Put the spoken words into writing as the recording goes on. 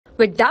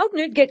With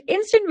Doubtnut, get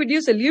instant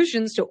video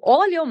solutions to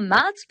all your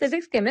maths,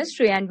 physics,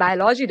 chemistry, and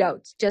biology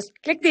doubts. Just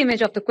click the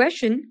image of the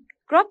question,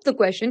 crop the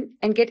question,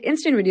 and get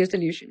instant video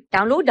solution.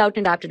 Download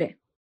Doubtnut app today.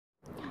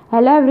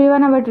 Hello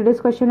everyone, our today's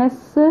question is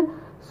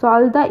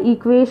solve the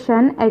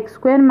equation x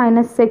square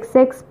minus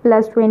 6x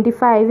plus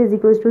 25 is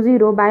equals to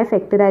 0 by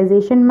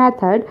factorization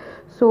method.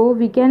 So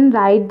we can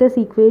write this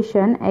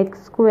equation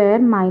x square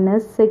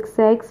minus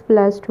 6x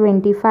plus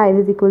 25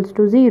 is equals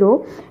to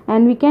 0,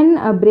 and we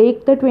can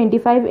break the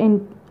 25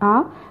 in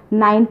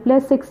 9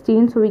 plus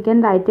 16. So we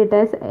can write it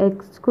as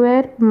x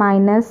square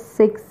minus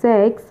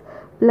 6x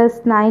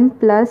plus 9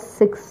 plus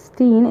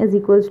 16 is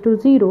equals to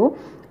 0,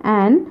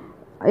 and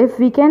if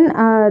we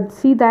can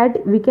see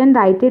that we can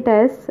write it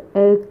as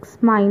x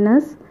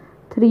minus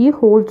 3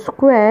 whole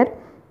square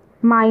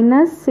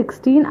minus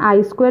 16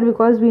 I square,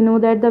 because we know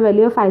that the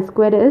value of I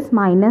square is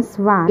minus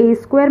 1. A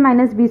square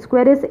minus b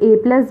square is a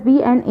plus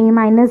b and a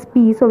minus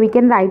b, so we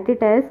can write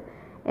it as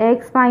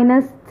x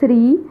minus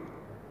 3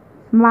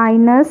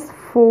 minus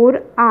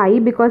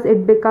 4i, because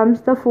it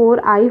becomes the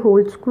 4i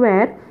whole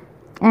square,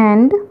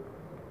 and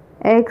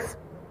x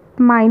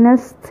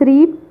minus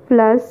 3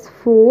 plus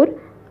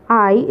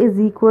 4i is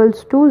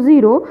equals to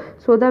 0.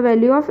 So the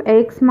value of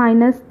x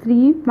minus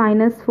 3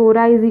 minus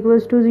 4i is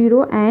equals to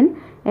 0, and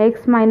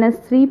x minus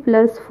 3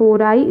 plus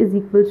 4i is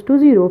equals to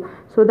 0.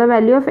 So the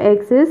value of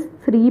x is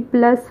 3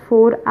 plus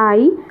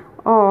 4i,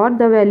 or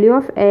the value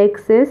of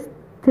x is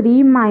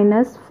 3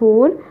 minus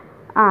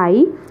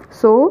 4i.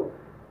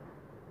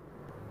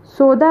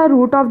 So the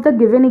root of the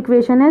given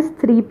equation is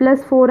 3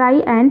 plus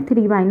 4i and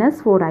 3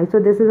 minus 4i. So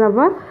this is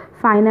our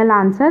final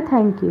answer.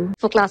 Thank you.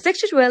 For class 6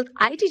 to 12,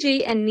 IIT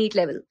JEE and NEET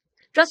level.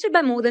 Trusted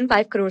by more than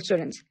 5 crore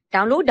students.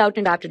 Download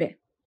Doubtnut app today.